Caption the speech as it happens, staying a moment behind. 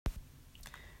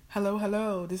Hello,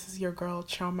 hello. This is your girl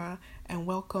Choma, and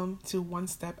welcome to One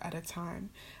Step at a Time.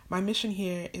 My mission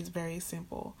here is very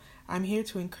simple. I'm here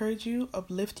to encourage you,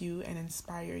 uplift you, and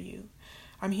inspire you.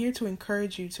 I'm here to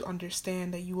encourage you to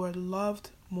understand that you are loved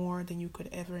more than you could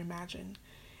ever imagine,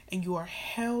 and you are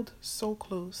held so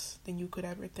close than you could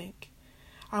ever think.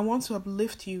 I want to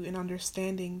uplift you in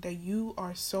understanding that you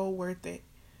are so worth it.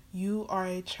 You are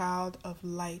a child of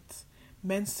light,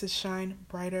 meant to shine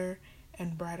brighter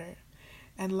and brighter.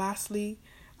 And lastly,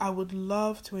 I would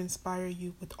love to inspire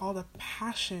you with all the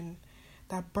passion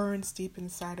that burns deep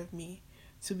inside of me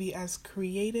to be as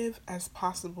creative as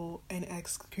possible and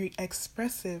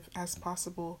expressive as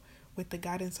possible with the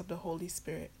guidance of the Holy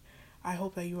Spirit. I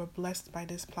hope that you are blessed by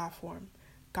this platform.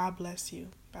 God bless you.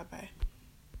 Bye bye.